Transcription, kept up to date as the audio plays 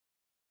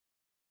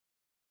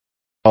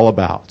all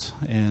about.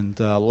 And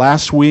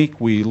last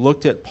week we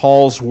looked at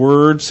Paul's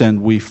words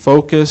and we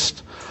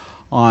focused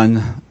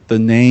on the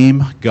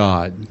name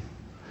God,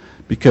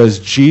 because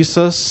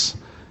Jesus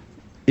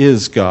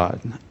is God.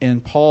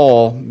 And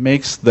Paul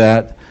makes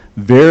that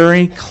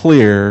very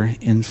clear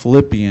in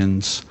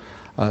Philippians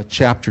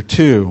chapter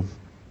 2.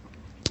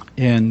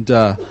 And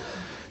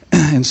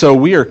so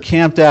we are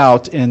camped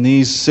out in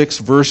these 6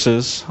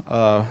 verses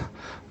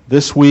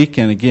this week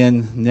and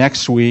again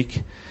next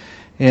week.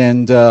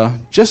 And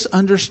just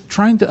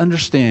trying to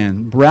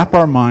understand, wrap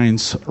our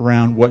minds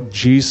around what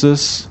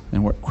Jesus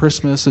and what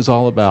Christmas is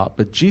all about.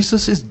 But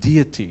Jesus is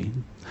deity.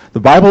 The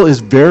Bible is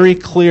very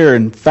clear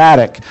and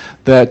emphatic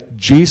that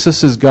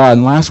Jesus is God.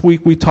 And last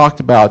week we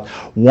talked about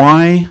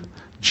why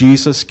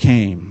Jesus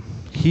came.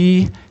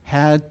 He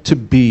had to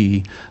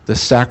be the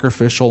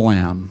sacrificial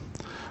lamb.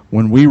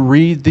 When we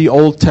read the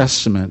Old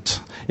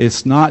Testament,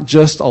 it's not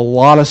just a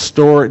lot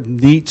of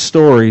neat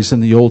stories in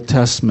the Old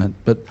Testament,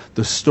 but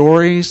the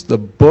stories, the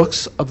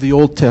books of the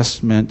Old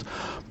Testament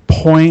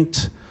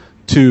point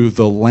to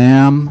the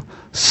Lamb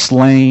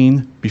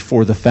slain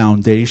before the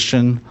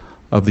foundation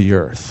of the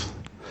earth.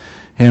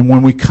 And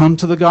when we come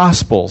to the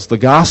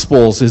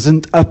Gospels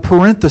isn't a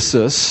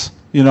parenthesis,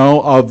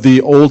 of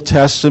the Old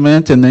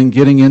Testament and then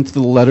getting into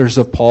the letters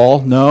of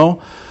Paul.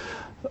 No,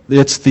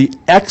 it's the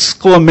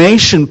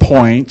exclamation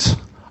point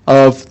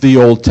of the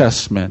Old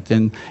Testament.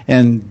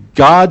 And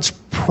God's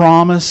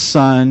promised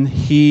Son,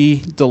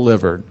 He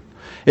delivered.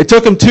 It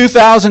took Him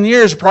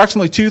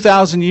approximately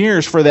 2,000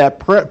 years for that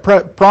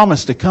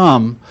promise to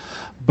come.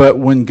 But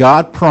when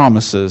God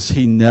promises,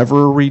 He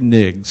never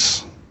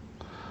reneges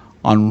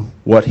on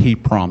what He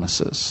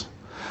promises.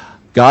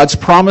 God's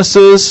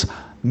promises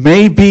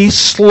may be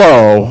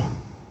slow,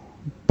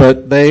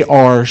 but they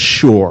are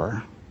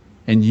sure.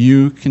 And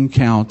you can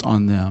count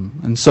on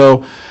them. And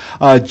so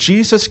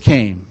Jesus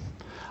came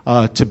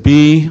to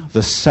be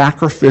the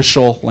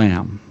sacrificial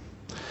lamb.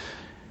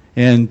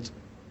 And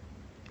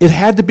it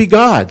had to be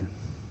God.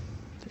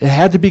 It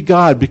had to be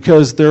God,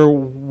 because there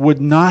would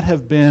not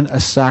have been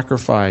a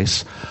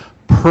sacrifice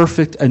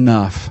perfect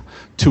enough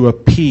to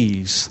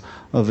appease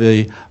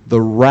the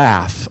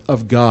wrath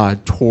of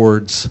God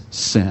towards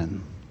sin.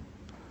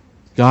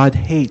 God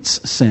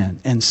hates sin,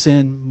 and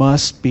sin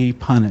must be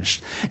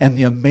punished. And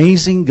the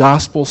amazing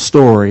gospel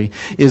story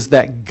is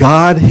that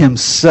God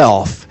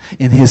Himself,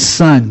 in His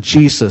Son,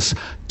 Jesus,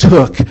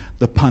 took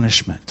the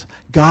punishment.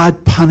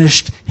 God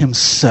punished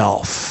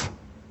Himself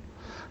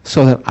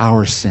so that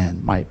our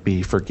sin might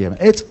be forgiven.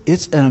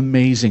 It's an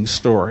amazing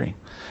story.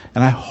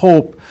 And I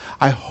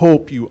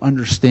hope you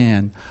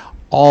understand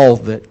all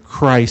that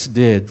Christ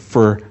did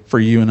for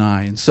you and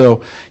I. And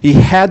so He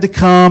had to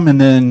come, and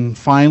then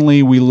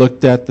finally we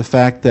looked at the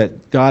fact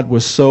that God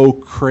was so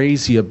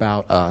crazy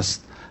about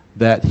us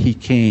that He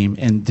came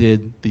and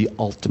did the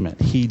ultimate.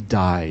 He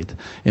died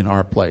in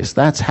our place.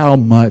 That's how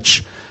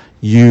much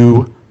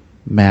you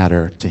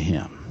matter to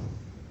Him.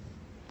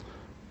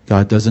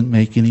 God doesn't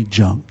make any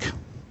junk.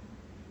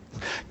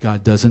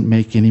 God doesn't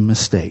make any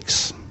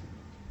mistakes.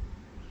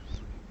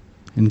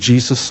 And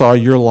Jesus saw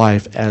your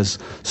life as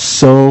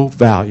so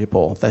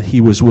valuable that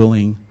He was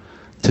willing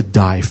to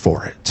die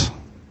for it,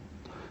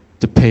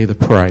 to pay the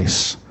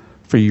price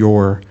for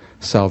your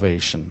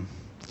salvation.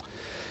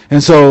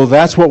 And so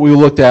that's what we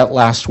looked at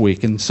last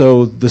week. And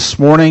so this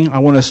morning I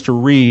want us to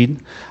read,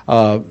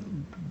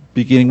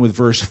 beginning with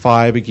verse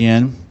 5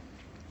 again,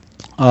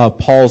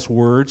 Paul's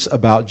words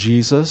about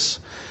Jesus.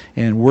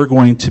 And we're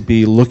going to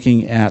be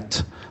looking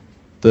at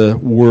the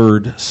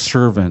word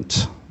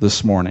servant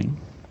this morning.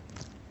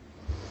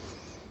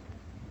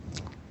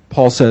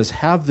 Paul says,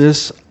 "Have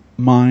this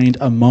mind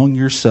among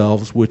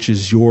yourselves, which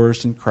is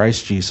yours in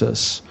Christ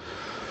Jesus,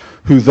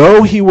 who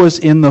though He was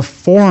in the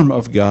form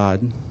of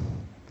God,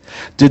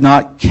 did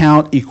not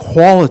count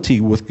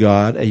equality with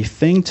God a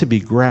thing to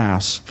be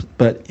grasped,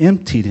 but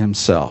emptied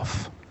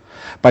Himself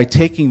by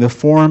taking the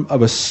form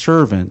of a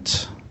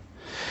servant,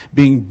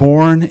 being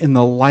born in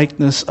the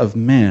likeness of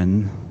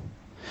men,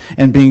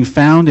 and being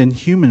found in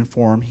human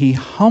form, He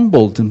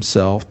humbled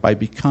Himself by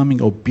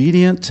becoming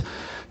obedient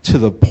to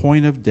the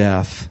point of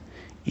death,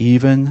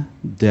 even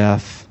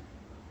death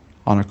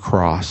on a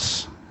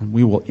cross." And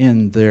we will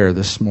end there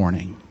this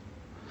morning.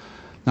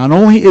 Not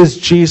only is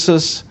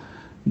Jesus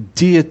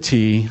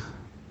deity,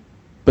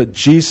 but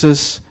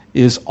Jesus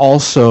is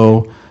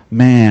also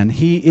man.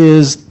 He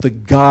is the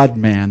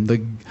God-man,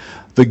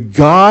 the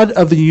God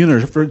of the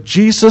universe. For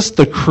Jesus,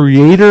 the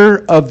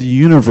creator of the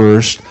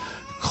universe,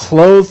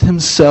 clothed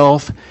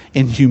Himself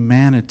in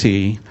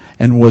humanity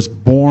and was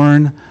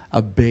born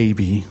a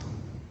baby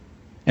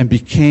and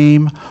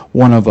became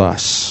one of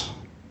us.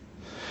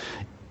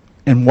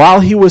 And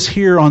while He was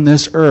here on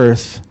this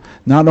earth,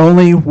 not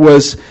only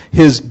was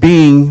His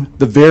being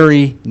the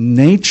very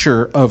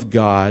nature of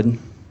God,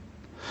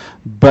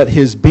 but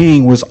His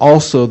being was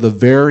also the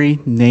very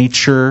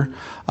nature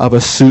of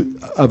a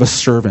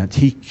servant.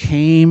 He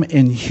came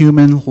in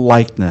human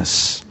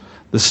likeness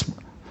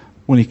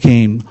when He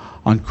came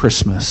on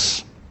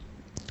Christmas.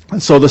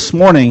 And so this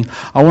morning,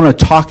 I want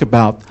to talk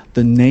about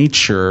the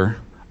nature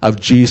of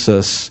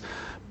Jesus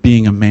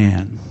being a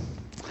man.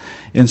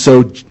 And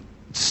so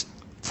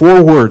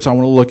 4 words I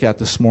want to look at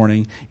this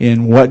morning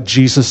in what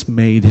Jesus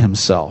made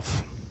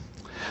himself.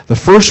 The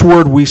first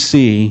word we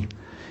see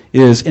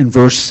is in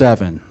verse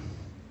 7.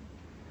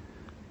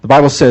 The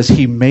Bible says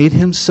he made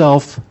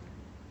himself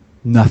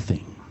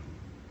nothing.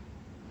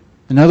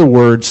 In other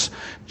words,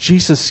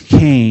 Jesus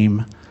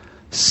came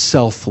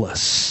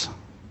selfless.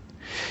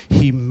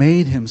 He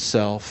made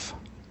himself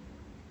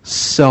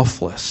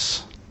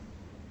selfless.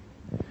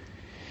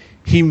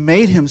 He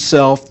made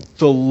himself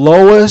the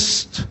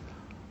lowest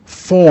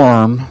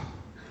form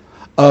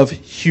of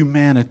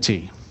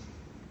humanity,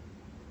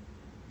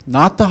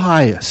 not the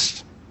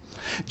highest.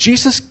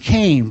 Jesus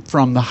came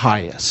from the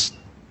highest.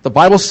 The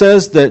Bible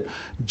says that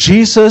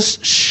Jesus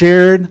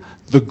shared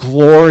the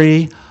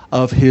glory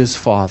of his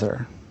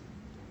Father.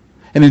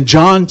 And in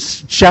John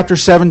chapter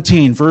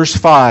 17, verse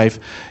 5,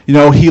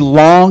 he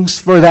longs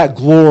for that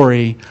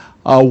glory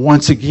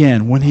once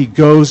again when he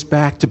goes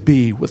back to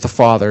be with the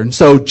Father. And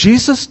so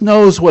Jesus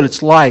knows what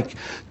it's like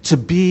to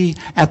be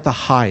at the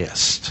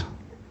highest.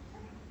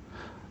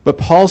 But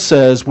Paul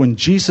says when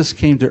Jesus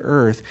came to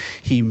earth,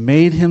 he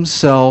made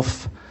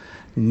himself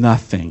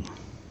nothing.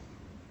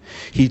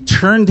 He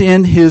turned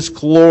in his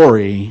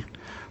glory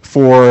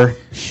for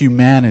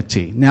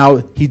humanity. Now,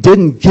 he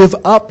didn't give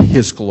up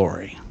his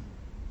glory.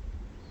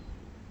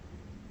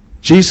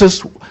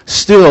 Jesus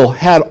still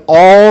had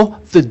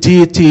all the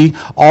deity,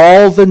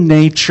 all the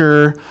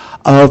nature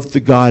of the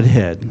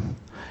Godhead.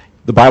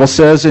 The Bible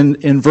says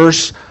in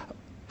verse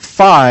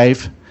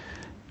 5,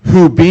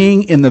 who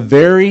being in the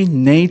very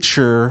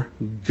nature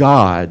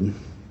God,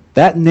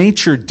 that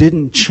nature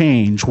didn't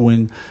change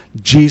when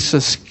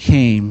Jesus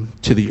came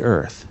to the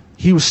earth.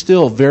 He was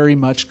still very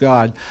much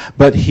God,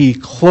 but he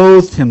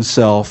clothed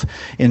himself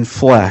in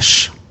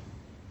flesh.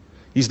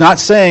 He's not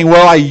saying,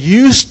 well, I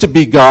used to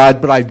be God,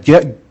 but I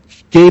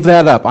gave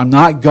that up. I'm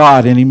not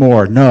God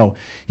anymore. No,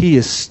 he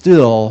is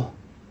still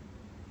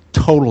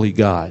totally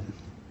God.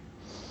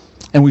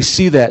 And we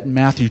see that in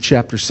Matthew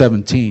chapter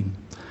 17.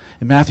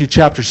 In Matthew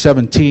chapter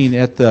 17,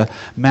 at the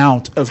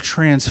Mount of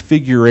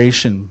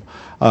Transfiguration,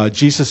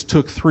 Jesus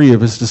took 3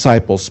 of his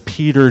disciples,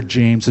 Peter,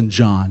 James, and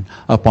John,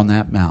 up on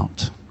that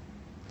mount.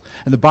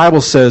 And the Bible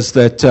says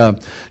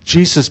that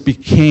Jesus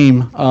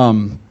became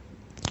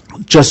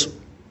just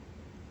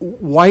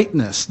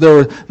whiteness.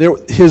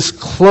 His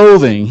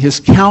clothing,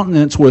 his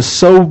countenance was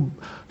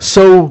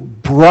so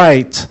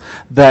bright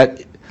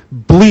that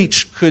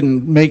bleach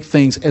couldn't make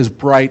things as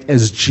bright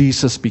as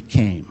Jesus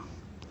became.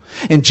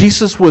 And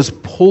Jesus was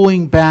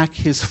pulling back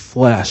his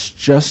flesh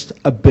just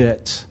a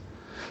bit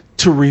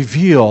to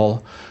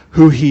reveal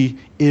who he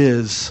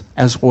is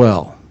as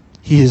well.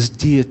 He is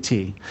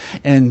deity.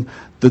 And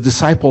the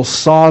disciples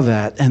saw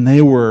that and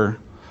they were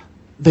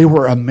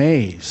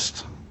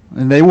amazed.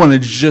 And they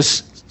wanted to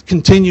just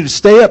continue to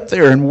stay up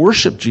there and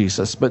worship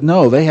Jesus. But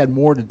no, they had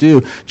more to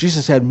do.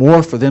 Jesus had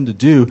more for them to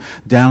do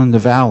down in the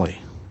valley.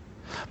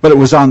 But it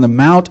was on the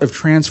Mount of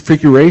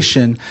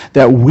Transfiguration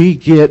that we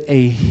get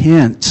a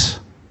hint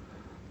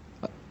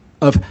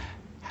of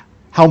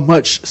how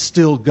much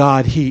still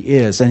God he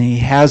is, and he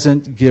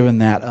hasn't given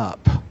that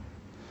up.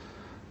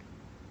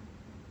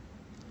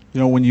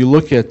 When you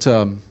look at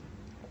the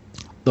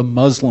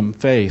Muslim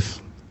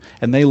faith,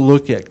 and they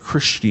look at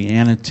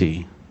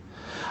Christianity,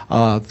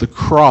 the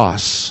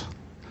cross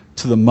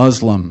to the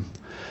Muslim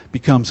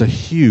becomes a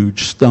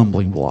huge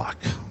stumbling block.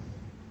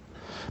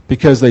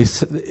 Because they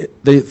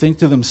think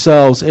to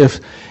themselves,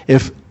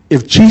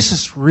 if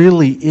Jesus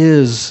really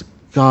is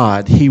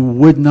God, he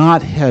would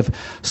not have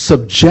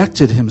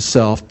subjected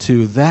himself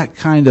to that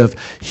kind of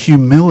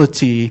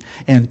humility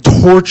and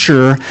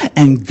torture,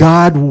 and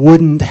God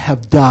wouldn't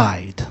have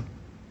died.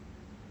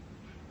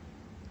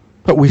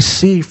 But we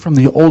see from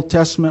the Old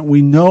Testament,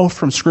 we know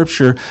from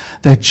Scripture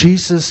that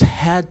Jesus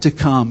had to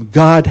come.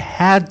 God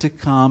had to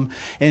come,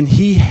 and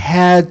he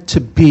had to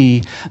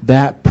be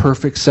that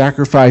perfect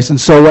sacrifice. And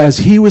so as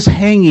he was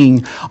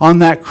hanging on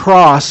that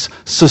cross,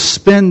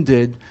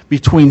 suspended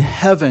between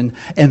heaven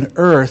and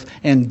earth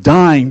and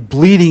dying,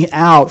 bleeding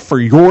out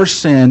for your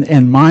sin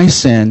and my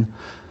sin,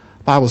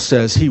 the Bible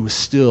says he was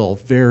still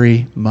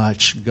very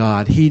much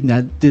God. He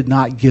did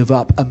not give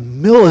up a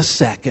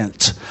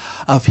millisecond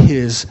of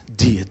his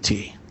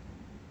deity.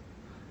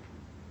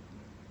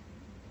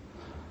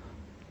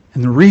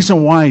 And the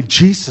reason why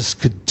Jesus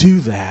could do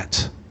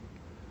that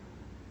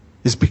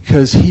is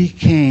because he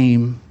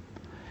came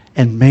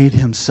and made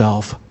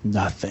himself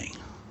nothing.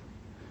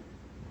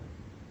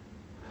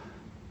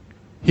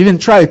 He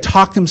didn't try to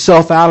talk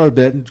himself out of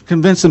it and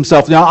convince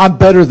himself, I'm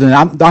better than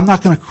I'm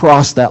not going to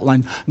cross that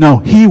line. No,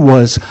 he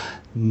was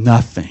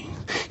nothing.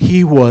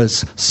 He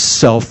was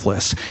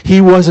selfless.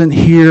 He wasn't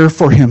here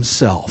for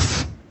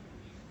himself.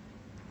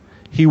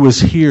 He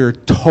was here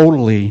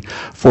totally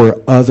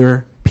for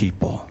other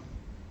people.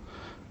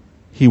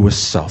 He was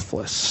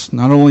selfless.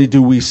 Not only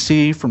do we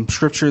see from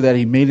Scripture that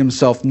he made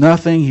himself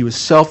nothing, he was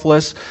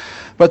selfless,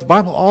 but the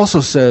Bible also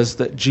says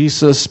that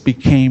Jesus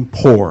became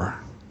poor.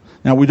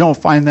 Now, we don't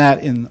find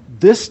that in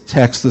this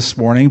text this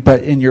morning,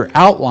 but in your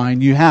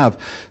outline you have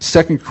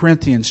 2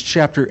 Corinthians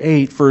chapter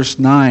 8, verse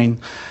 9.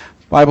 The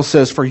Bible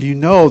says, "For you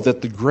know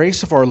that the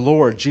grace of our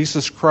Lord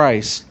Jesus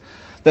Christ,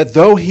 that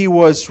though he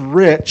was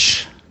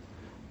rich,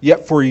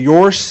 yet for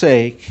your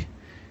sake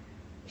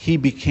he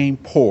became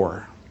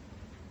poor,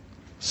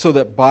 so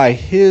that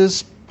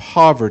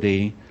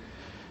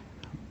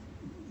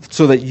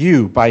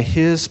you by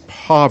his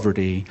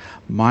poverty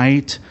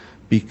might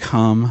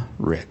become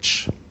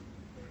rich."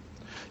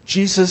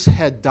 Jesus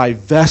had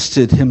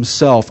divested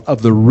himself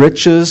of the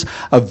riches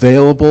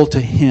available to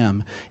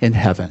him in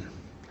heaven.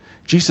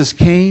 Jesus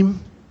came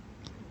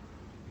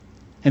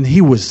and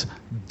he was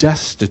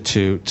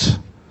destitute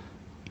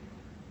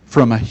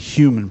from a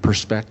human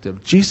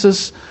perspective.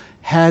 Jesus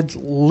had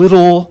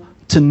little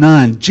to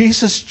none.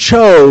 Jesus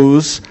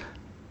chose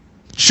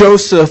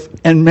Joseph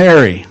and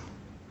Mary,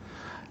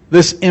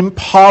 this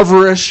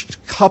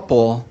impoverished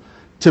couple,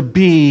 to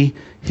be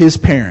his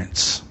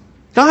parents.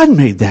 God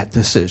made that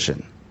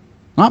decision,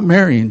 not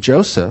Mary and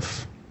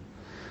Joseph.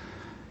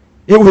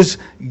 It was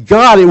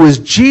God, it was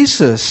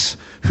Jesus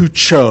who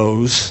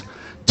chose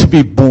to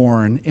be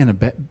born in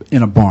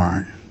a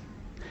barn.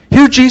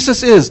 Here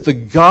Jesus is, the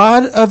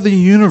God of the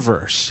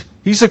universe.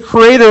 He's the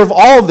creator of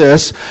all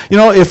this. You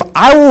know, if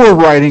I were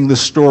writing the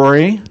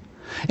story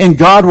and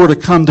God were to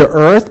come to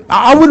earth,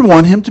 I would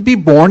want him to be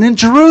born in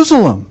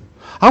Jerusalem.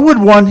 I would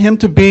want him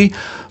to be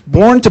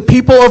born to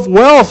people of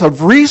wealth,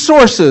 of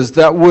resources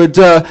that would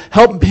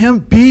help him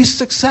be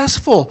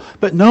successful.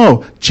 But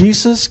no,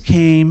 Jesus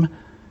came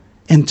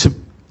and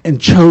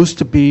chose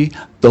to be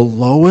the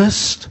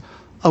lowest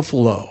of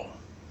low.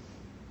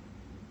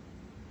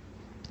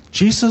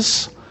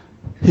 Jesus,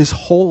 his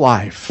whole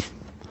life,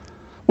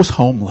 was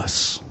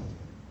homeless.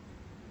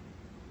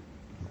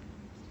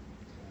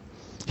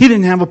 He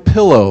didn't have a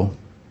pillow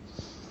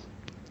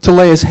to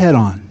lay his head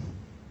on.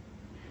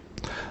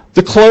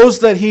 The clothes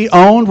that he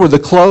owned were the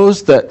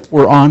clothes that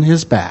were on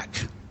his back.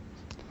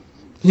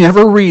 You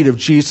never read of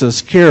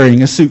Jesus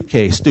carrying a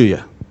suitcase, do you?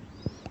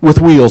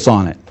 With wheels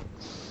on it.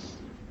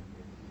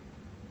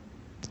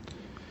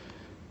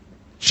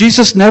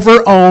 Jesus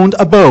never owned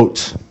a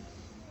boat.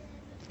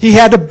 He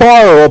had to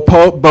borrow a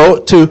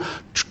boat to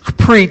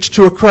preach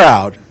to a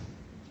crowd.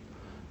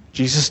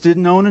 Jesus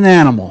didn't own an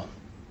animal.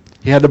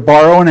 He had to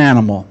borrow an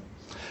animal.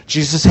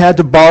 Jesus had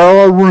to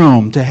borrow a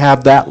room to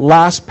have that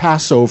last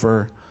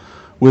Passover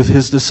with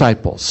his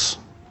disciples.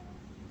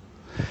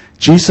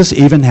 Jesus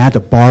even had to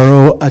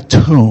borrow a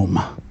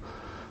tomb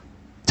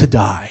to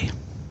die,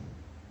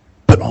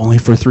 but only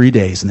for 3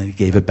 days, and then he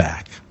gave it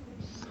back.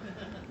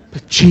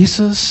 But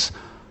Jesus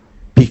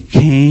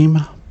became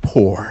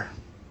poor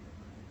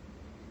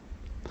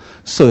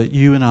so that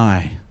you and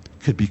I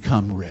could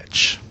become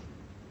rich.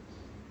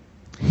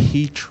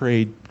 He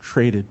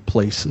traded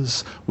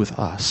places with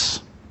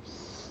us.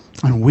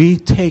 And we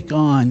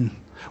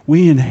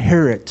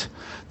inherit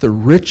the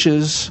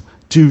riches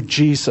due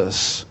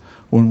Jesus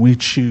when we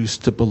choose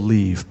to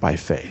believe by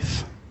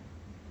faith.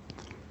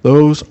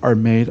 Those are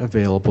made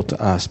available to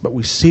us. But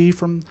we see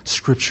from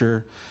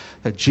Scripture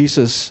that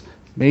Jesus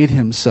made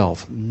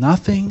himself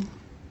nothing,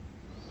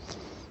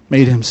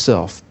 made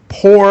himself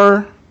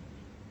poor.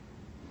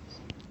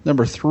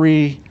 Number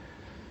 3,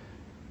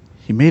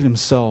 he made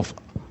himself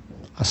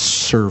a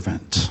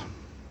servant.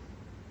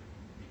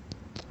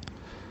 The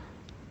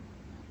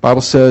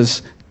Bible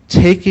says,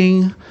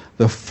 taking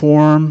the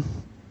form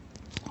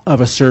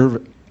of a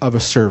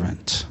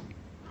servant,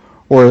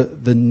 or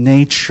the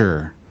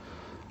nature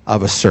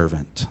of a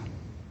servant.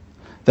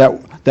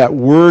 That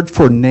word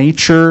for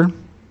nature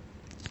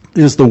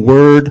is the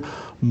word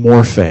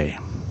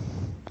morphe.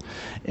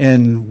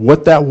 And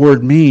what that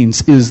word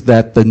means is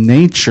that the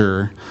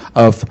nature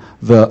of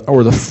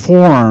the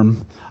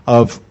form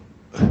of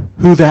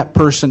who that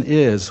person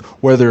is,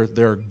 whether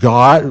they're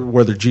God,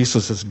 whether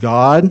Jesus is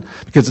God,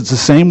 because it's the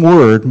same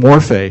word,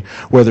 morphe,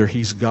 whether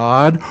he's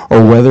God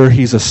or whether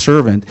he's a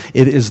servant,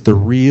 it is the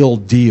real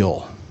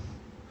deal.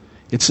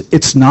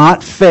 It's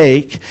not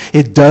fake.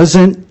 It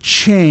doesn't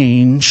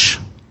change.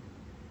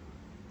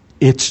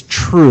 It's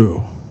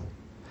true.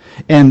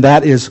 And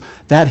that is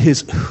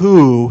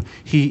who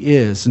he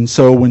is. And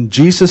so when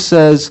Jesus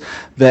says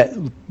that,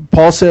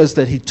 Paul says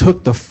that he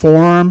took the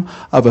form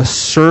of a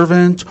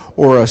servant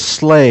or a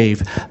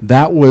slave,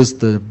 that was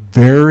the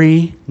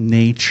very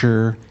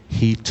nature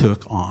he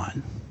took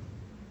on.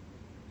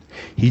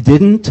 He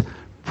didn't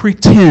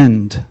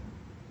pretend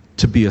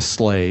to be a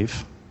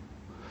slave.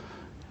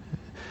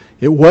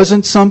 It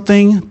wasn't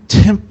something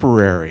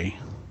temporary.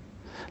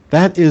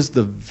 That is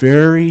the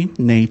very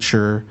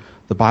nature,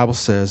 the Bible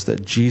says,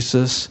 that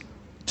Jesus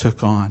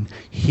took on.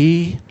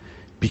 He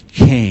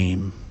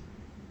became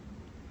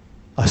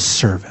a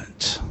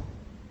servant.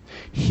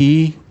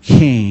 He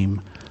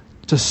came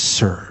to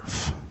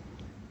serve.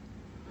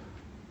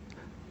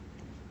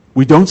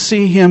 We don't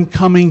see him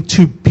coming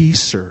to be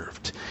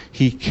served.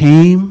 He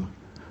came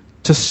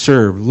to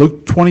serve.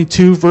 Luke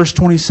 22 verse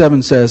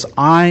 27 says,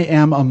 I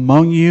am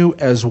among you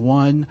as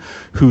one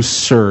who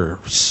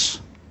serves.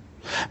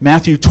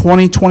 Matthew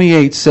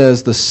 20:28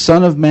 says, "The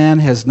Son of Man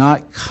has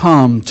not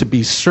come to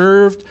be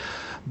served,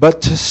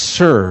 but to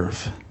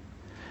serve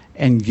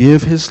and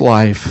give his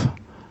life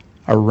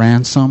a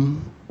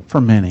ransom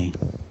for many."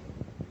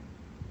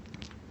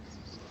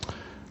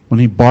 When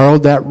he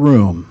borrowed that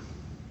room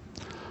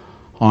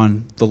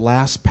on the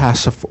last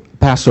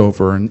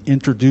Passover and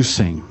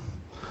introducing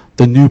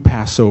the new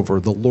Passover,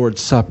 the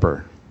Lord's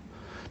Supper,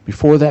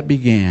 before that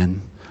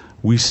began,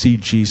 we see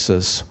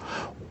Jesus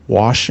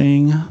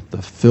washing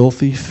the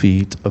filthy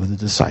feet of the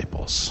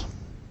disciples.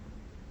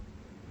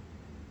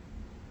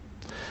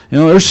 You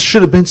know, there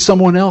should have been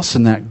someone else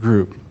in that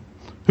group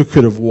who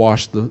could have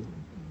washed the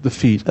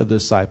feet of the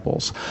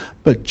disciples.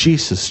 But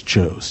Jesus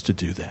chose to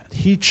do that.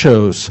 He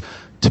chose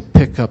to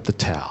pick up the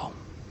towel.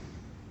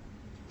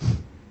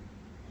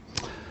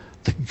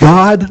 The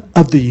God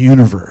of the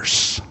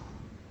universe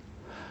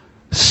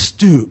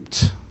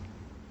stooped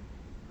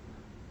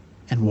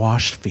and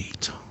washed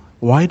feet.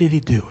 Why did he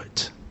do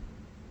it?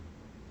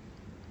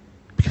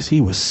 Because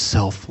he was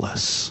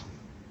selfless.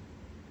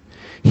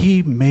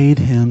 He made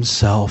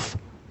himself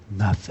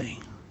nothing.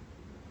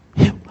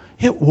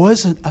 It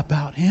wasn't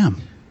about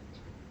him.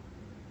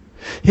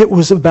 It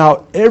was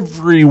about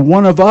every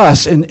one of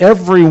us and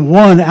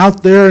everyone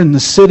out there in the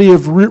city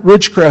of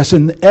Ridgecrest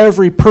and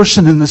every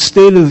person in the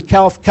state of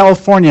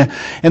California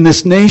and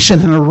this nation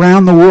and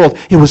around the world.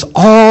 It was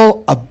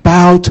all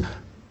about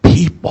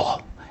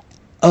people,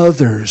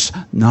 others,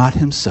 not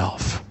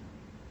himself.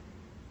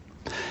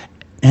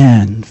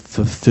 And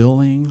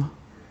fulfilling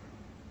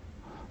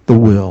the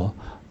will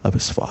of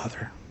his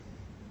Father.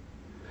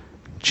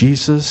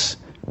 Jesus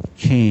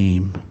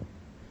came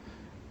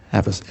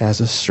as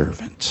a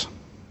servant.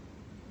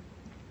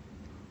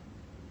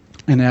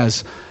 And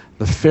as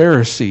the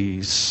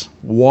Pharisees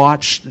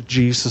watched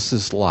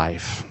Jesus'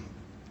 life,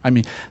 I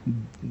mean,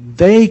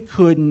 they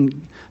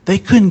couldn't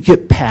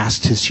get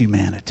past his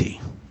humanity.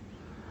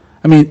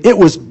 I mean, it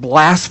was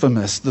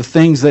blasphemous, the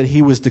things that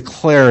he was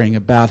declaring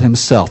about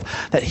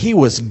himself, that he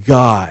was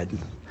God.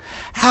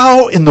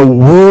 How in the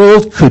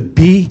world could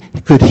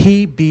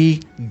he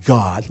be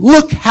God?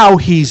 Look how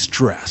he's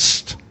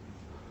dressed.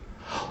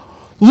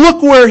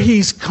 Look where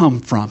he's come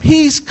from.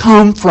 He's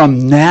come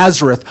from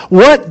Nazareth.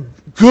 What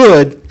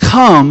good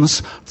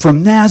comes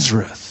from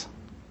Nazareth?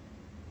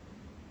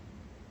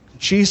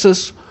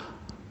 Jesus'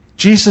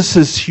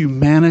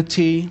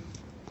 humanity,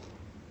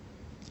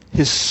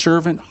 his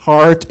servant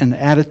heart and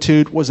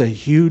attitude was a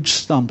huge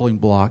stumbling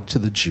block to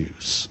the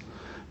Jews,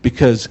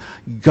 because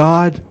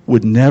God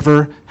would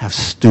never have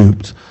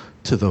stooped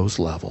to those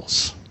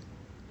levels.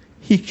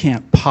 He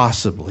can't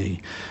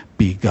possibly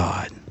be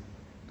God.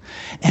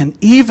 And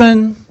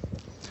even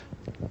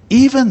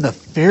the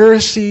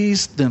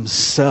Pharisees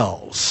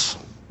themselves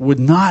would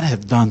not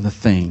have done the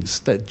things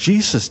that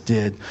Jesus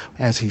did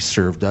as he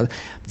served others.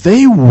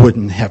 They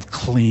wouldn't have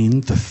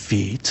cleaned the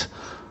feet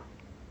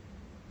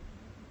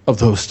of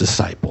those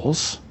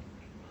disciples.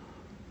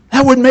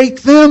 That would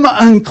make them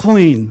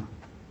unclean.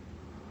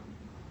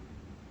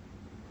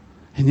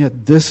 And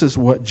yet this is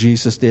what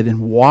Jesus did.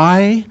 And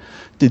why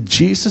did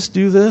Jesus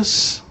do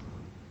this?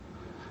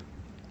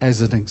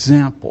 As an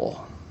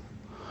example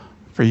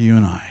for you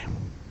and I.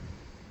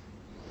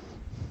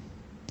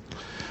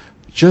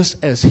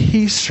 Just as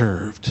he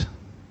served,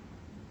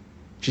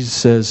 Jesus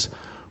says,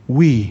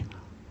 we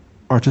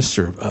are to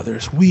serve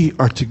others. We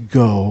are to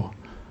go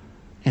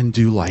and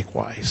do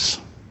likewise.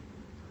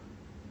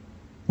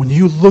 When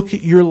you look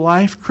at your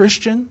life,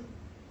 Christian,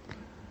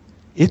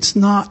 it's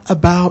not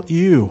about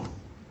you.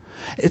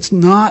 It's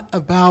not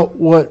about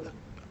what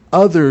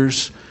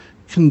others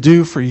can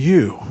do for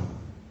you.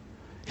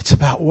 It's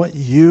about what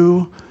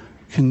you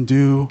can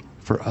do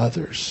for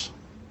others.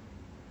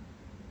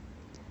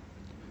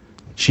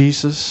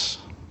 Jesus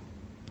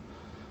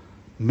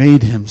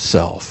made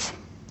himself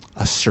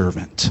a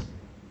servant.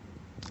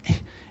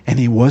 And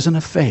he wasn't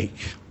a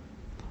fake.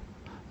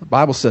 The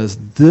Bible says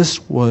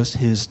this was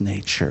his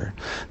nature.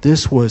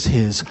 This was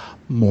his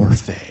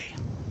morphe.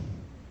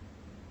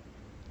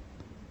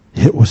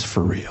 It was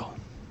for real.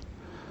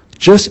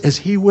 Just as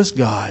he was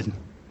God,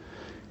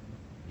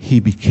 he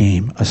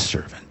became a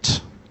servant.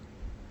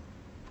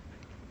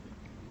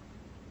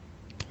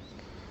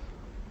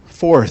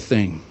 Fourth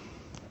thing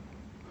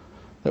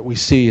that we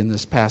see in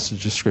this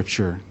passage of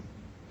Scripture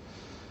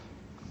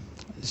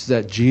is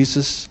that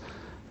Jesus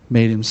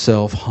made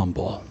himself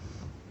humble.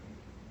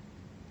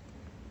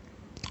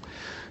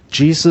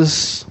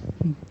 Jesus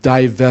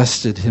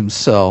divested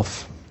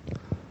himself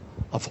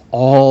of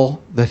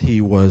all that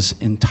he was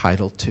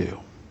entitled to.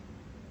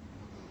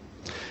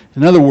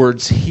 In other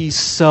words, he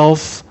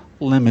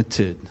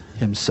self-limited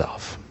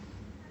himself.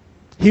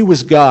 He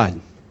was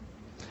God.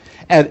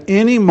 At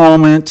any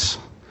moment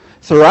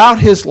throughout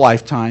his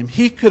lifetime,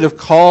 he could have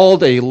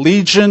called a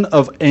legion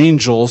of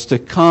angels to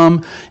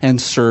come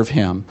and serve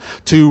him,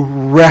 to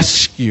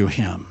rescue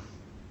him,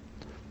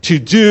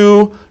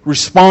 to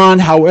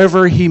respond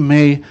however he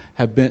may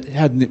have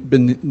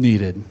been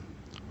needed,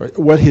 or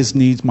what his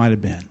needs might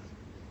have been.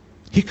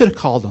 He could have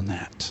called on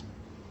that.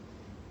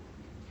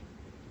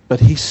 but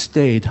he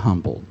stayed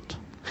humbled.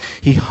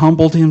 He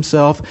humbled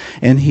himself,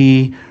 and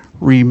he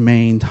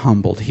remained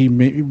humbled. He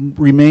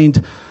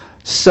remained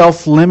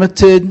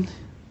self-limited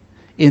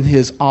in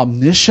his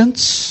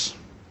omniscience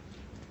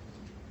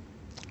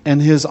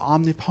and his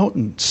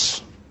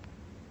omnipotence.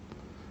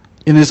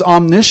 In his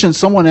omniscience,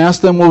 someone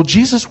asked them, well,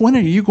 Jesus, when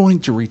are you going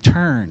to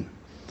return?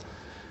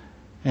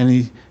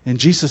 And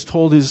Jesus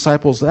told his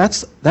disciples,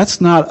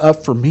 that's not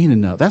up for me to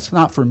know. That's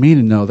not for me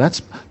to know.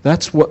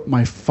 That's what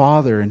my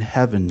Father in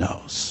heaven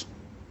knows.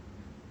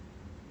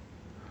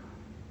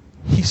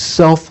 He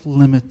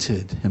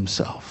self-limited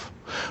himself.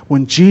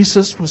 When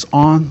Jesus was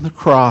on the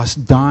cross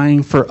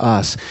dying for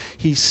us,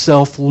 he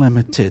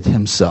self-limited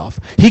himself.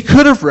 He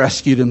could have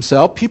rescued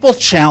himself. People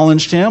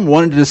challenged him,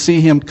 wanted to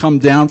see him come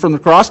down from the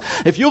cross.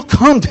 If you'll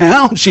come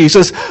down,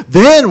 Jesus,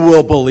 then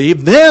we'll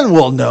believe, then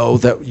we'll know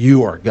that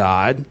you are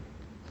God.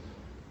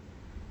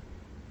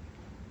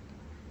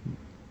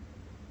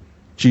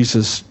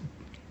 Jesus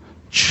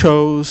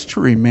chose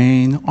to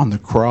remain on the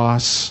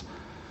cross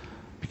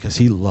because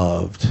he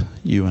loved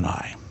you and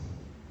I.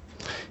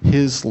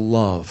 His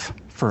love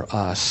for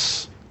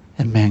us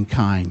and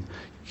mankind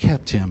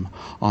kept him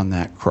on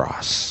that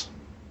cross.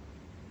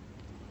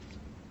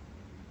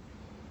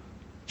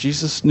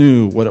 Jesus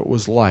knew what it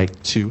was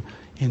like to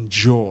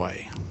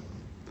enjoy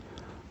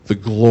the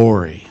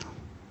glory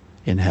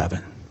in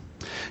heaven.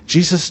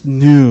 Jesus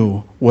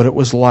knew what it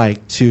was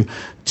like to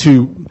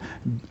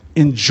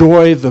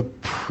enjoy the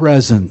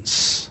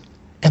presence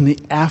and the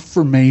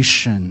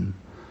affirmation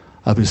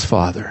of his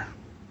Father.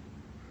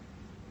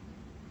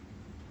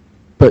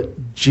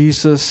 But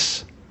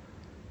Jesus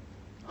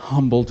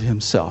humbled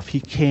himself.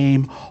 He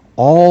came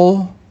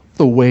all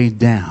the way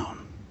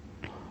down,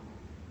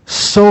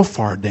 so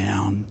far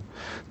down,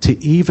 to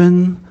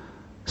even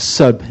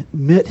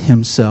submit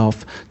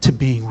himself to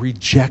being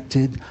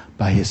rejected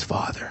by his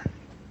Father.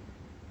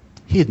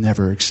 He had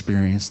never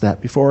experienced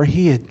that before.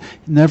 He had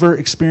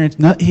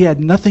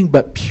nothing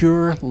but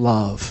pure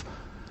love,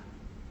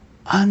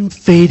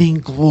 unfading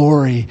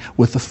glory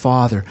with the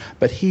Father.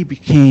 But he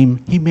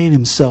made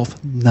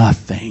himself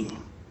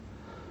nothing,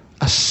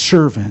 a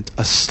servant,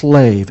 a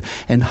slave,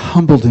 and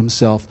humbled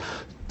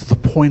himself to the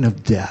point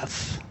of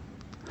death.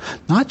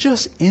 Not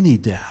just any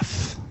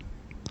death.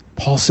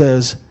 Paul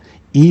says,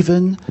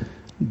 even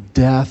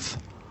death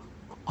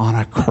on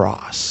a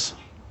cross.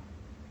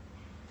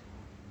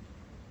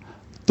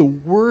 The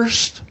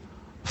worst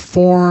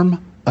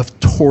form of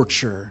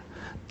torture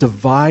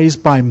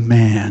devised by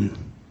man,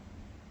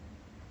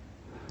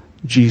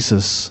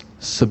 Jesus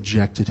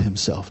subjected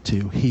himself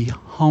to. He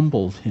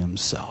humbled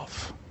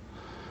himself.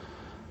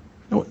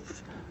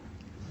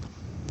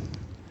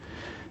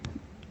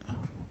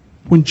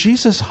 When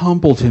Jesus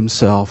humbled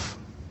himself,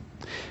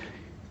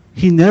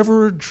 he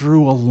never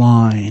drew a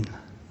line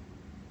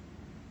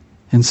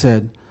and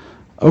said,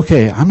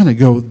 okay, I'm going to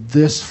go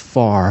this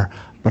far,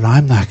 but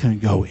I'm not going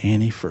to go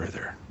any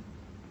further.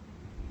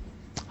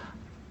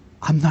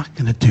 I'm not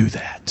going to do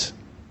that.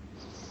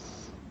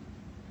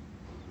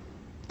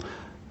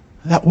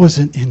 That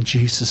wasn't in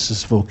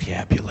Jesus'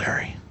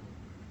 vocabulary.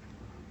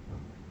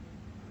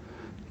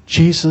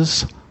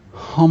 Jesus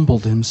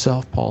humbled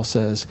himself, Paul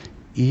says,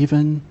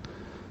 even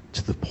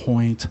to the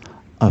point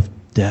of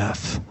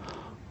death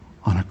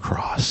on a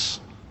cross.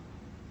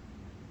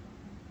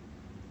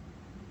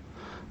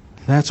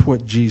 That's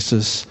what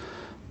Jesus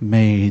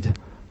made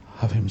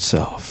of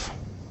himself.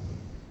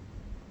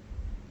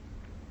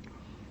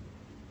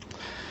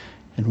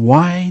 And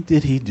why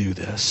did he do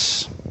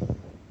this?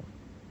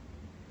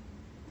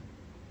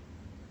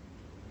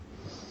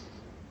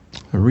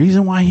 The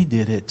reason why he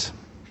did it,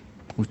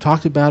 we've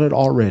talked about it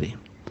already.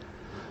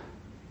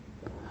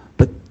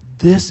 But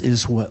this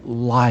is what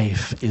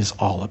life is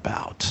all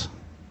about.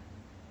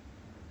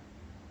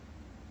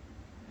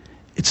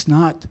 It's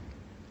not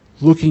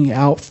looking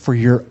out for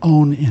your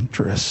own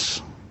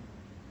interests.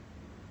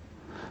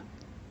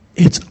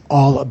 It's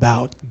all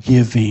about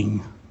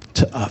giving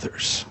to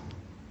others.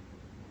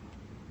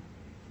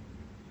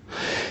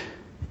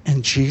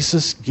 And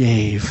Jesus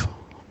gave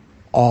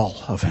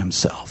all of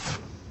himself.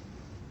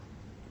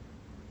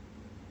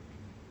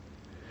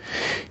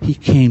 He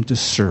came to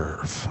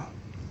serve,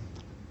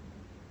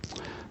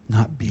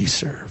 not be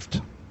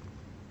served.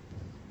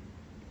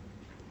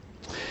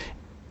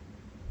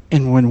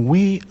 And when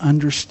we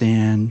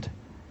understand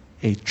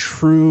a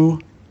true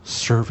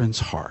servant's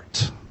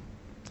heart,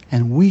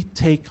 and we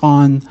take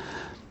on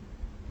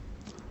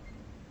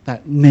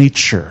that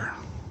nature,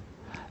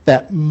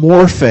 that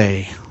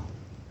morphe,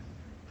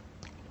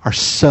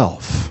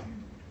 ourself,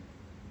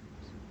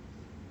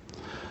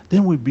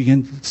 then we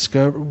begin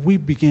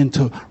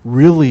to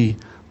really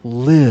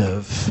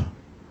live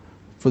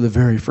for the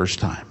very first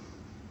time.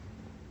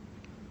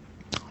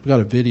 I've got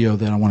a video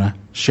that I want to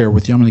share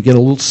with you. I'm going to get a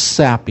little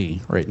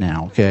sappy right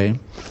now, okay?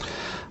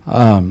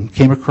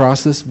 Came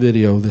across this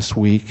video this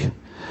week,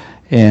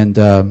 and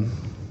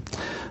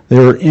they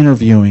were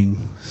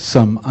interviewing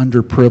some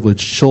underprivileged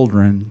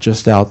children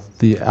just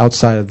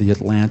outside of the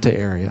Atlanta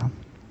area.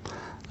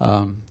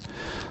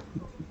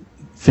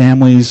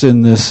 families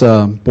in this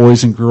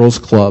Boys and Girls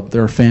Club.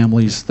 There are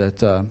families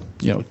that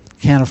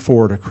can't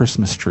afford a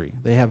Christmas tree.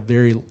 They have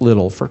very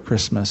little for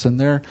Christmas, and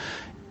they're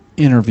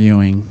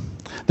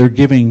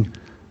giving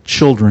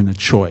children a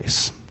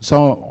choice.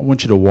 So I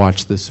want you to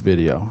watch this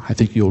video. I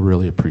think you'll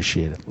really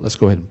appreciate it. Let's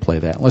go ahead and play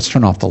that. Let's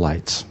turn off the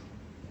lights.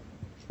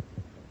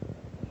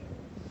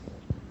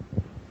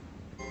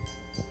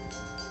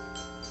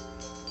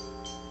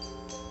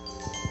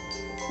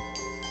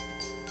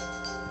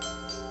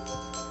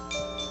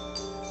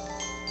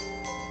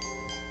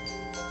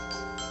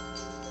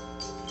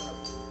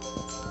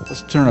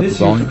 Let's turn up the volume. This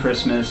year for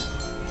Christmas,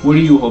 what are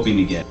you hoping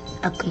to get?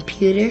 A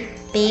computer.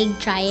 Big,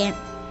 giant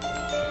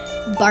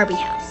Barbie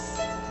house.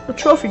 A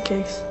trophy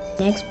case.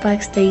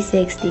 Xbox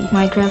 360.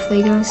 Minecraft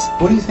Legos.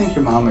 What do you think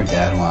your mom or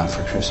dad want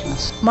for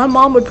Christmas? My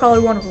mom would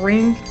probably want a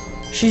ring.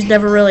 She's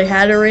never really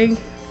had a ring.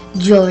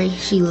 Jewelry.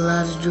 She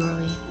loves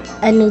jewelry.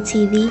 A new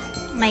TV.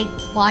 My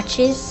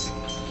watches.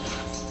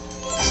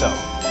 So,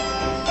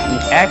 you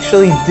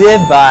actually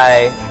did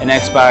buy an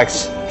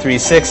Xbox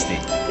 360.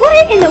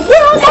 What in the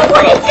world?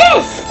 What is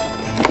this?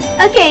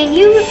 Okay,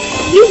 you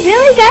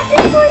really got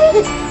this for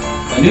me?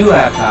 A new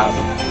laptop.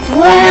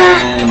 Wow.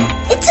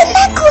 And It's a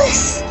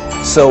necklace.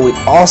 so we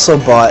also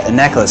bought a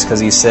necklace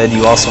because you said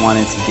you also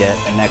wanted to get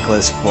a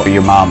necklace for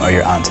your mom or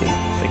your auntie.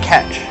 The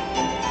catch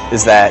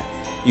is that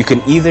you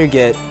can either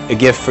get a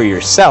gift for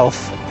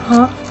yourself,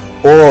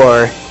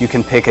 or you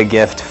can pick a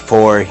gift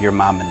for your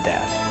mom and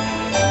dad.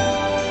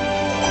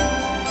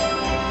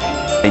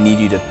 I need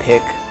you to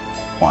pick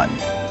one.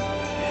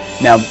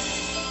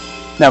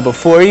 Now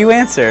before you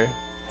answer,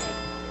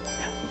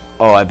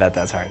 oh, I bet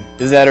that's hard.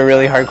 Is that a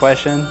really hard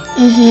question?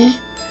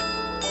 Mm-hmm.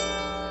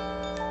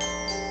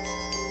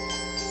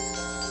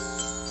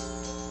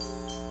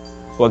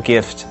 What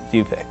gift do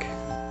you pick?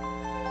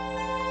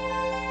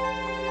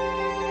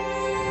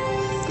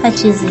 I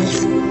choose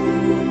this.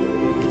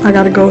 I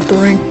gotta go with the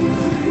ring.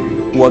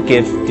 What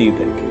gift do you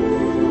pick?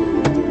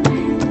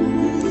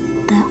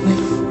 That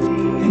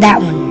one.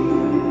 That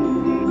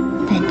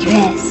one. The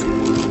dress.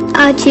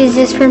 I'll choose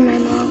this for my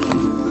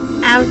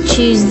mom. I'll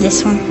choose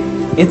this one.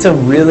 It's a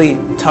really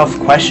tough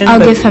question, I'll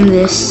but give him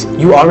this.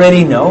 you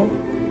already know?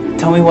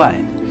 Tell me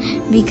why.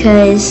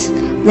 Because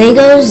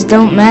Legos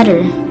don't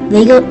matter.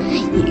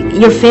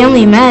 Your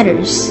family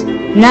matters.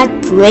 Not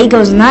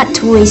Legos, not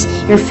toys,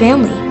 your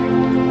family.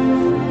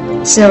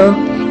 So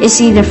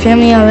it's either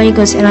family or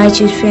Legos, and I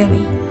choose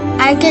family.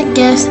 I get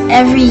gifts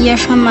every year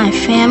from my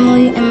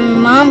family, and my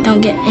mom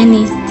don't get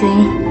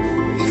anything.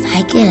 If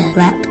I get a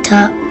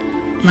laptop,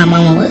 my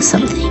mom will get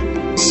something.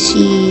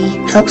 She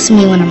helps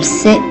me when I'm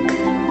sick.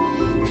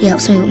 She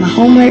helps me with my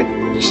homework.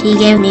 She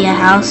gave me a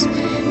house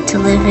to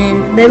live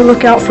in. They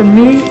look out for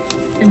me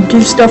and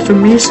do stuff for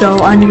me, so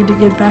I need to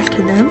give back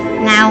to them.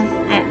 Now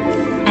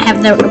I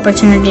have the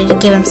opportunity to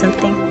give him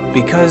something.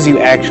 Because you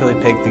actually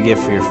picked the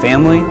gift for your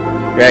family,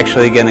 you're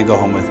actually going to go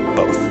home with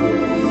both.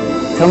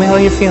 Tell me how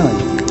you're feeling.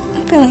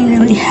 I'm feeling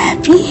really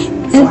happy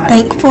and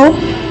thankful.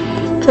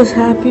 Just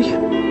happy.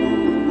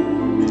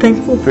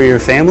 Thankful for For your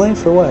family?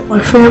 For what?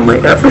 my family,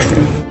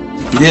 everything.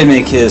 He did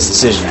make his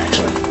decision,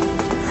 actually.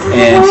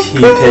 And he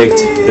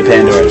picked the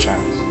Pandora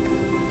charms.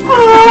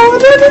 Oh,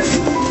 that is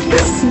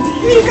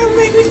you're gonna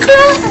make me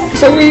cry.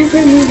 So what are you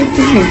gonna get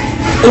to him?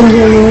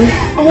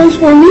 Oh, it's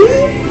for me?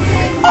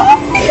 Oh,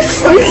 it's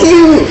so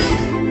cute.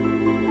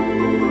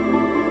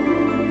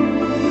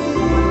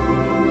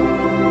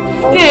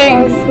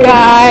 Thanks,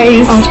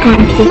 guys. I was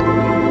kind of cute.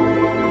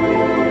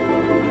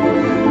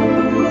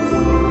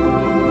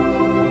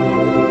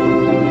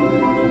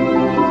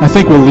 I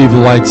think we'll leave the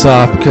lights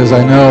off because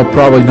I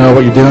probably know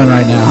what you're doing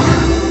right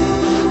now.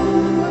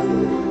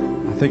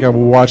 I think I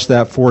watched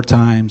that 4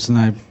 times and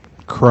I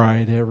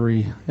cried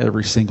every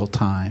single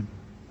time.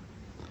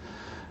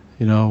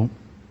 You know,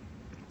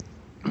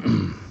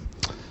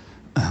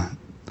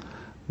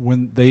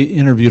 when they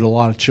interviewed a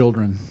lot of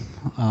children,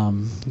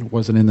 it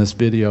wasn't in this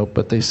video,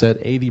 but they said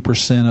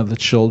 80% of the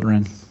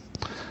children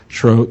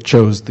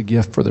chose the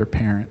gift for their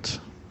parents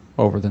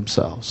over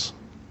themselves.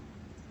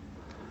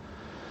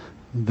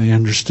 They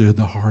understood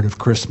the heart of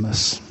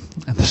Christmas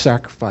and the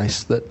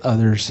sacrifice that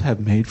others have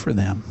made for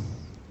them.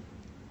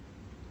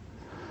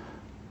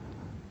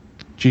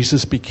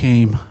 Jesus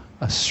became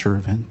a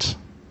servant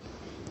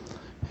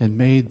and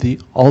made the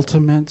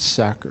ultimate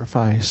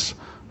sacrifice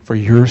for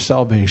your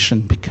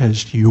salvation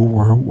because you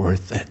were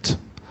worth it.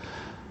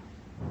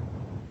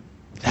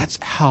 That's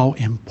how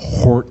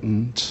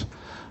important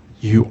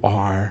you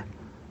are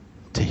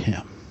to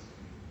Him.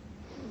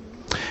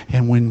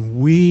 And when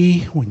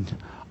we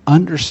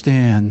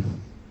understand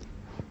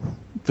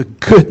the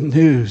good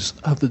news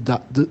of the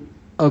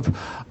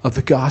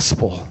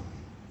gospel,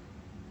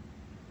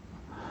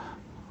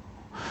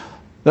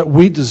 that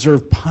we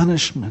deserve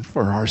punishment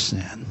for our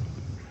sin,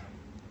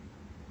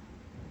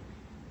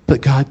 but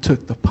God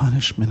took the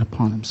punishment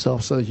upon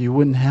Himself so that you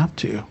wouldn't have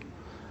to.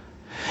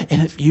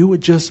 And if you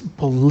would just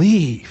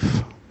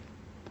believe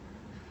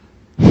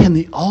in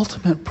the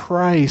ultimate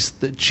price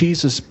that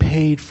Jesus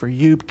paid for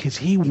you, because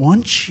He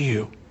wants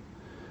you.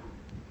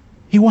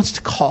 He wants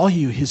to call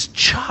you his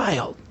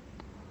child.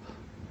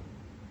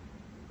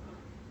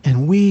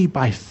 And we,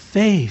 by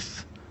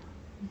faith,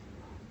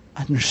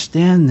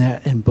 understand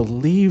that and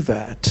believe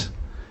that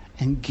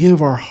and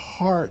give our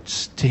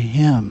hearts to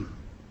him.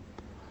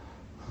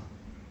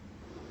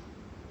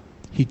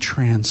 He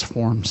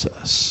transforms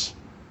us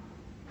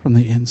from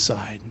the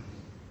inside.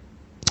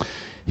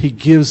 He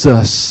gives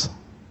us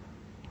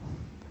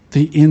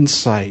the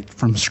insight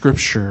from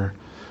Scripture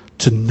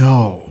to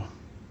know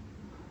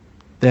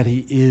that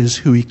he is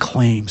who he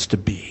claims to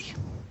be.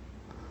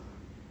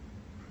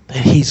 That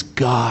he's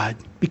God.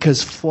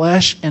 Because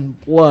flesh and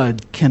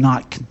blood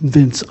cannot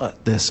convince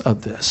us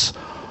of this.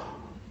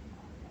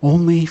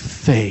 Only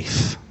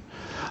faith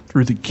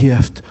through the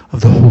gift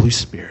of the Holy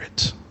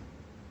Spirit.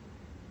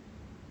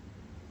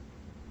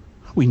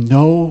 We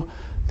know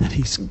that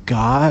he's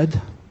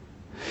God.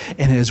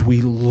 And as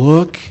we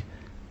look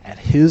at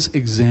his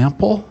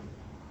example,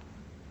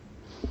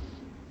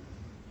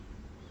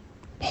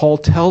 Paul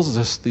tells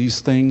us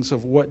these things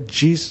of what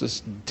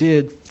Jesus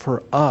did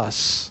for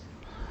us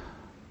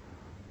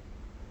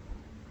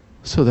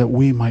so that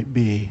we might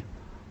be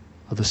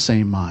of the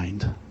same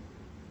mind.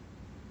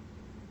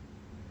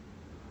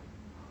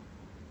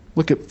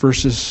 Look at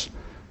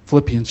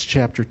Philippians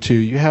chapter 2.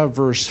 You have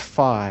verse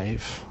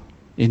 5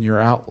 in your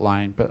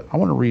outline, but I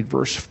want to read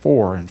verse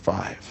 4 and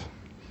 5.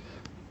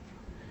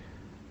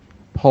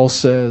 Paul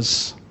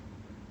says,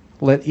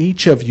 "Let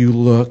each of you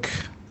look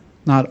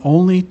not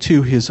only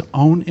to his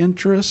own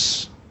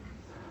interests,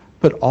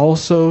 but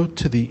also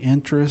to the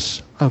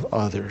interests of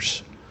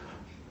others."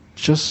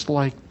 Just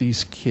like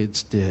these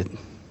kids did.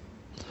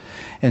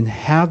 "And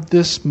have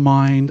this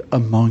mind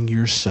among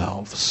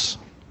yourselves,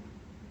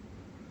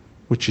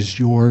 which is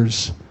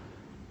yours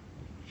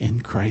in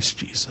Christ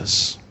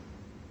Jesus."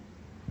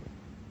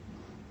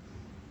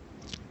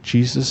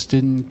 Jesus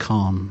didn't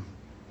come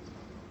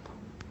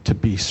to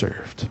be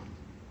served.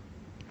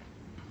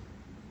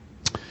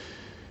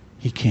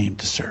 He came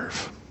to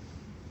serve.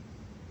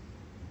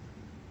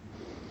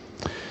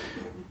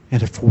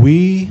 And if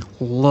we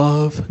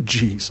love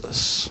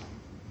Jesus,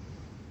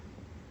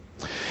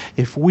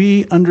 if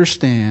we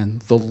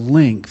understand the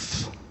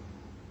length,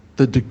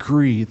 the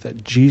degree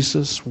that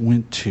Jesus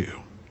went to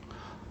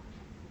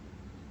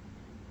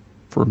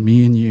for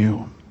me and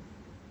you,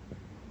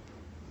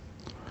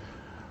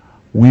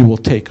 we will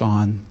take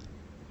on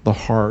the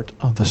heart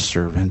of the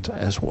servant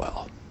as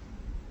well.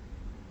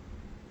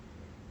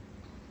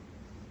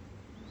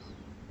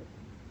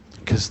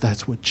 Because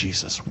that's what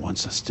Jesus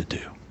wants us to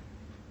do.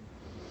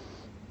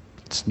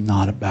 It's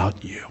not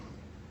about you.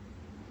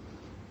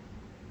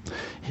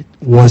 It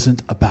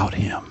wasn't about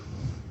him.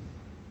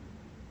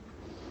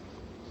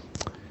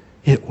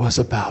 It was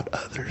about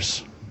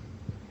others.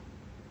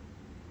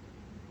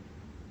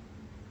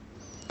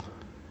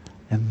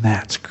 And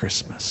that's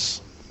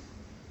Christmas.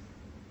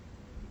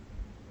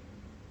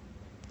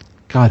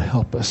 God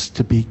help us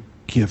to be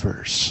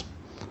givers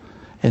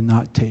and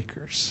not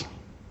takers.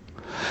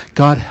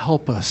 God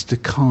help us to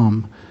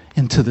come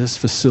into this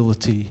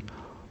facility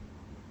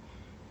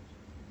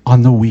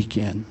on the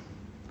weekend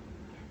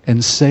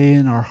and say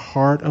in our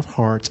heart of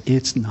hearts,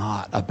 it's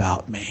not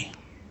about me.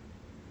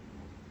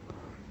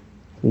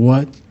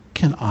 What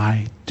can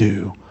I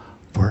do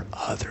for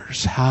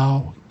others?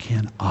 How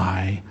can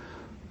I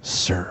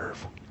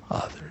serve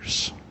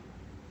others?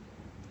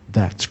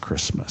 That's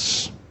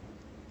Christmas.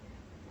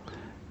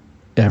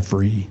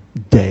 Every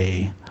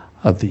day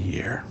of the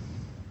year.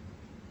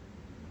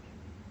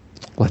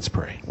 Let's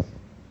pray.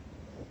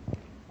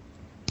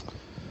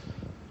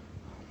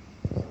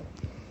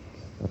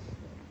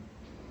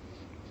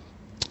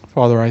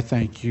 Father, I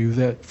thank you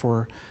that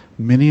for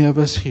many of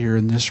us here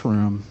in this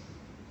room,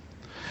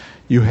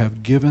 you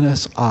have given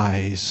us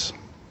eyes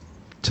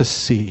to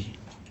see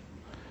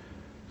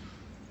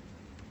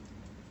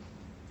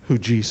who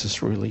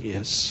Jesus really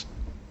is.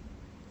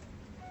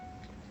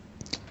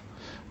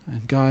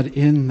 And God,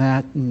 in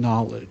that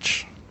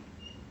knowledge,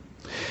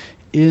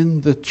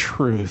 in the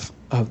truth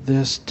of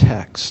this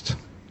text,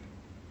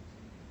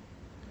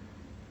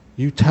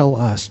 you tell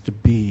us to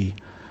be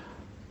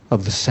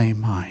of the same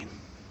mind.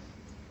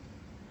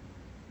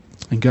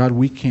 And God,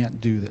 we can't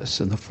do this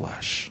in the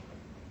flesh.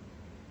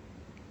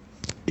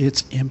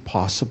 It's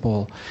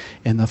impossible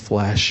in the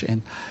flesh.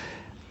 And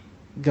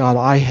God,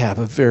 I have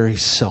a very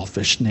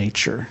selfish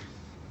nature.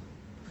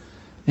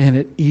 And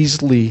it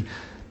easily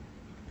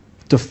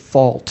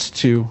defaults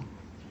to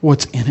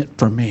what's in it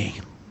for me.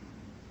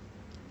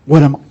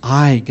 What am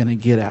I going to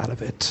get out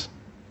of it?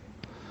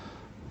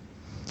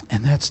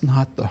 And that's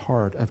not the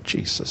heart of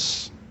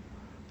Jesus.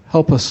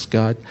 Help us,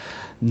 God,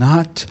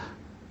 not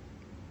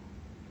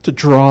to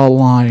draw a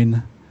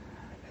line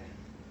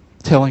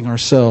telling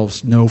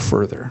ourselves no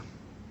further.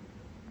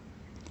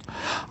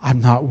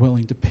 I'm not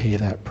willing to pay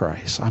that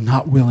price. I'm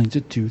not willing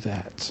to do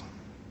that.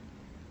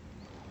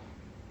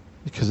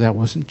 Because that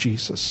wasn't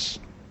Jesus.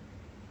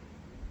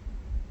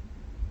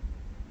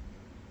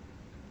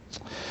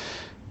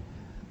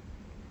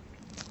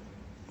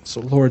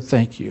 So Lord,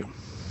 thank you.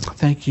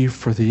 Thank you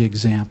for the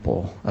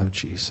example of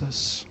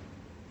Jesus.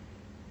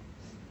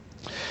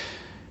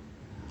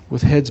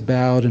 with heads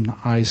bowed and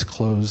eyes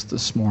closed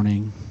this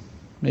morning,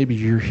 maybe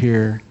you're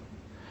here,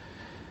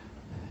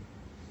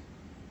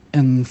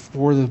 and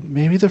for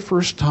maybe the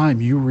first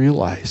time you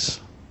realize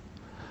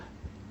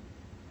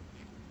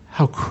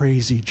how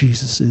crazy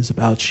Jesus is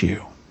about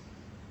you,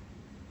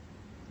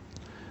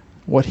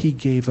 what he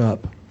gave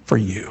up for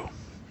you.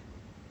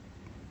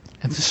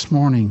 And this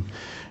morning,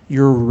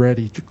 you're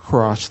ready to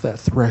cross that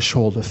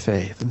threshold of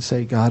faith and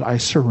say, God, I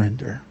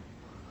surrender.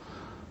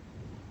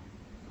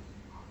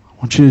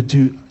 I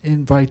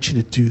invite you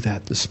to do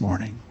that this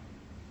morning.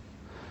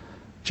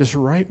 Just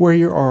right where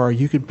you are,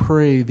 you could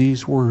pray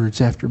these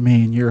words after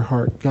me in your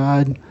heart.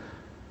 God,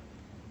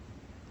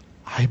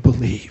 I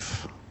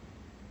believe.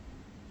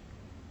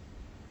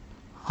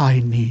 I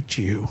need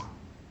you.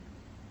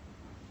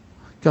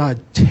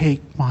 God,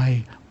 take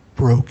my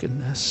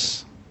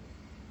brokenness,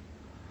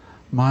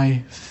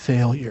 my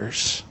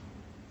failures.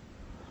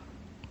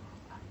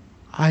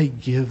 I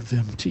give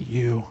them to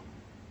you.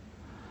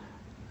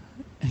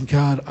 And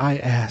God, I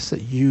ask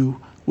that you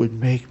would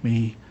make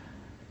me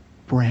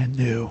brand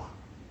new.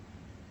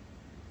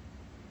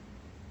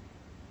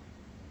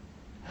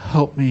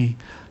 Help me,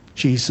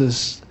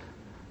 Jesus,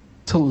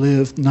 to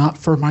live not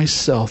for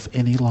myself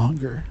any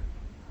longer,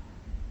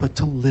 but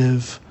to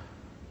live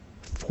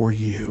for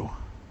you.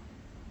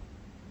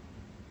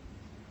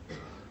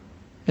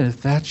 And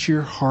if that's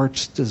your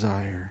heart's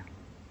desire,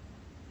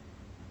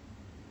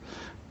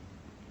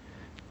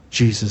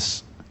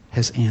 Jesus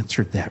has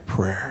answered that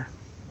prayer.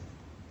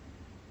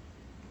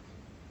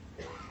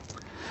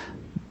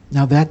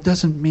 Now, that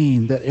doesn't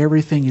mean that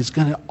everything is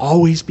going to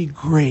always be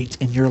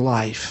great in your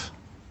life.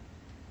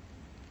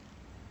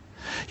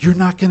 You're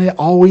not going to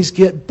always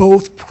get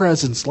both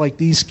presents like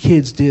these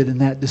kids did in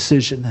that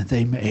decision that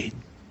they made.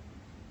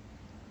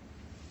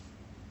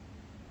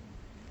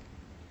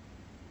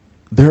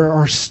 There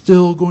are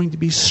still going to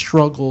be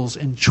struggles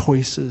and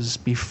choices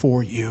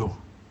before you.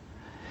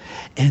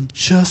 And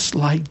just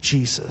like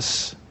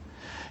Jesus,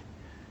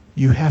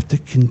 you have to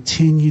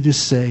continue to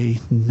say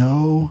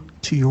no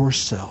to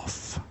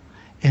yourself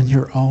and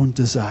your own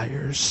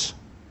desires,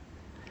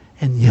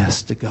 and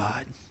yes to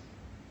God.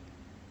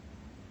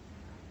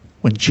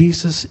 When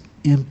Jesus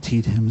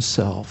emptied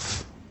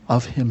himself,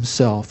 of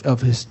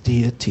his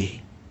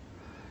deity,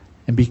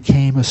 and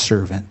became a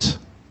servant,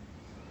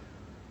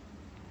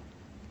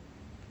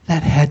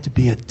 that had to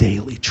be a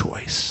daily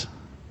choice.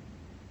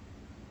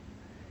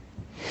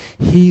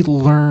 He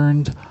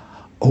learned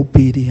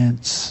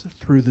obedience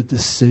through the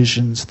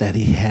decisions that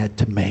he had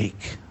to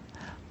make,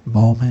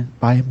 moment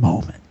by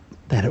moment,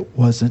 that it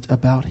wasn't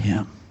about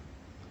him.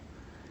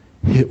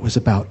 It was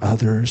about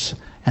others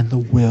and the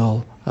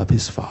will of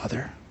his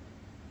Father.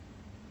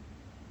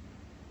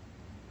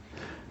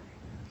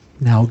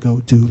 Now go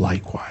do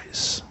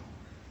likewise.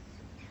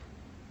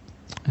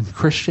 And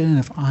Christian,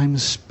 if I'm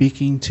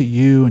speaking to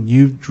you and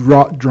you've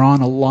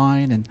drawn a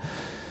line and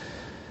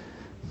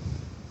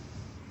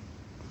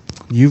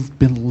you've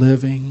been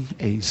living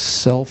a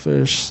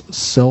selfish,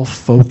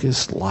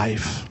 self-focused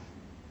life,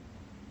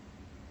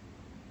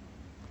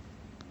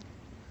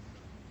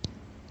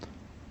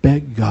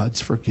 beg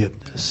God's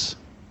forgiveness.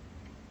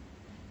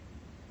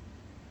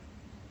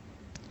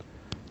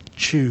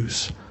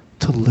 Choose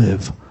to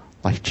live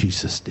like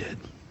Jesus did.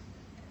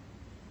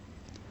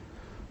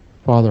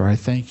 Father, I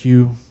thank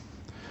you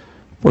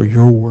for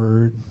your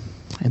word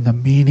and the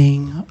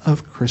meaning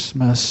of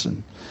Christmas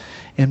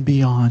and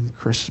beyond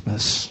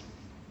Christmas.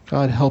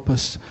 God, help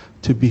us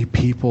to be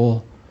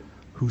people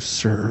who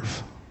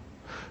serve,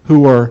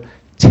 who are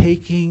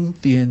taking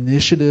the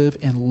initiative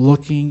and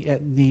looking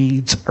at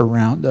needs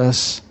around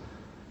us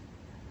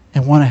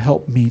and want to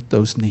help meet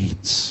those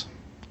needs.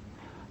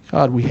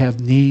 God, we have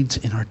needs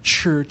in our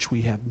church.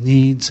 We have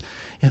needs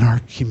in our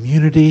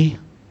community.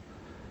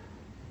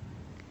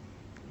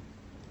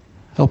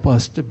 Help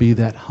us to be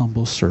that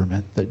humble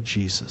servant that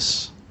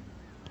Jesus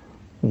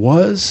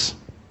was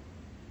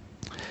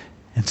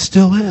and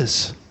still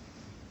is.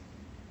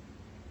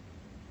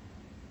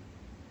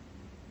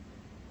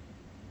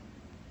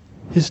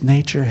 His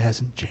nature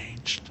hasn't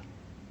changed.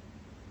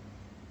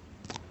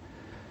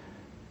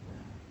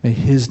 May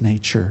his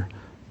nature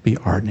be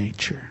our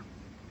nature.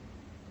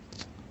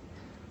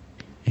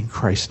 In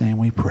Christ's name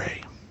we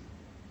pray.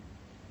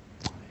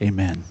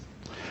 Amen.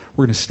 We're going to